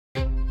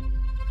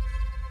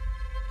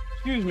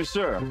Excuse me,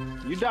 sir.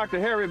 You Dr.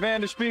 Harry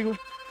Vanderspiegel?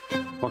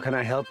 What can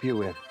I help you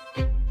with?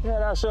 We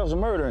had ourselves a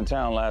murder in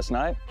town last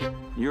night.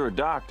 You're a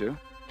doctor.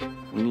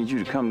 We need you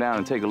to come down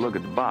and take a look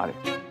at the body.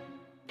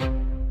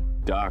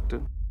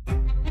 Doctor.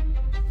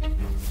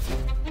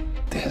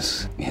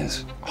 This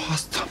is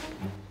awesome.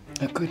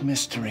 A good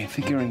mystery,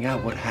 figuring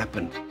out what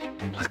happened.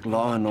 Like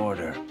Law and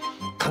Order.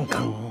 Kung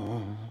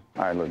kung.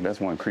 All right, look,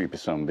 that's one creepy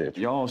sumbitch.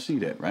 Y'all see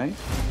that, right?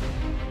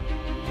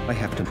 I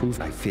have to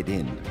prove I fit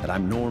in, that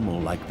I'm normal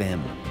like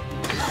them.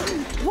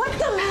 What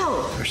the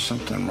hell? There's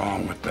something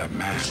wrong with that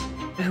man.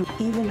 Who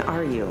even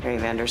are you, Harry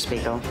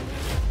Vanderspiegel?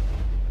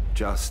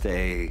 Just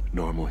a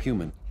normal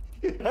human.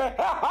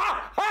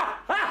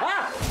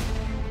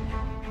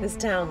 This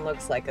town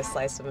looks like a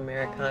slice of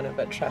Americana,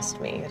 but trust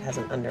me, it has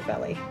an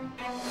underbelly.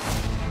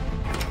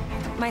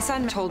 My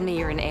son told me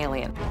you're an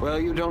alien. Well,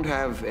 you don't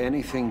have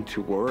anything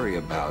to worry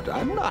about.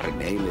 I'm not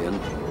an alien.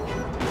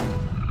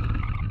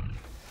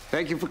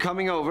 Thank you for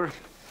coming over.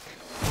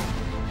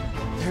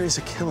 There is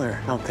a killer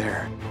out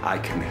there. I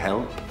can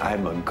help.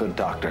 I'm a good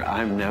doctor.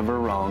 I'm never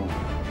wrong.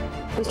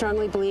 We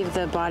strongly believe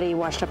the body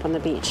washed up on the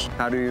beach.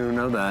 How do you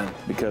know that?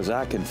 Because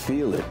I can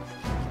feel it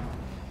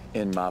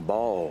in my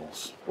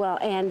balls. Well,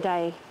 and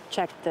I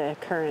checked the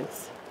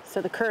currents.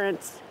 So the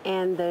currents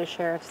and the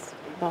sheriff's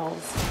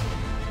balls.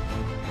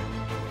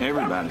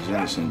 Everybody's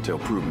innocent until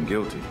proven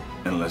guilty,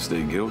 unless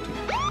they're guilty.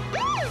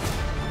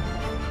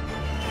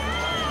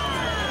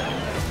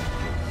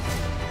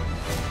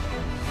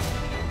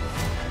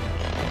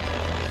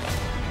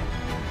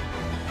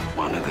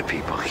 One of the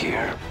people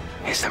here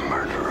is the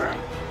murderer.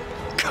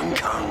 Kung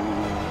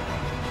kung.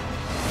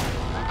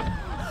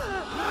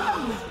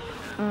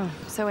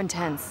 So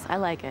intense. I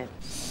like it.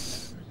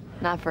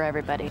 Not for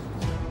everybody.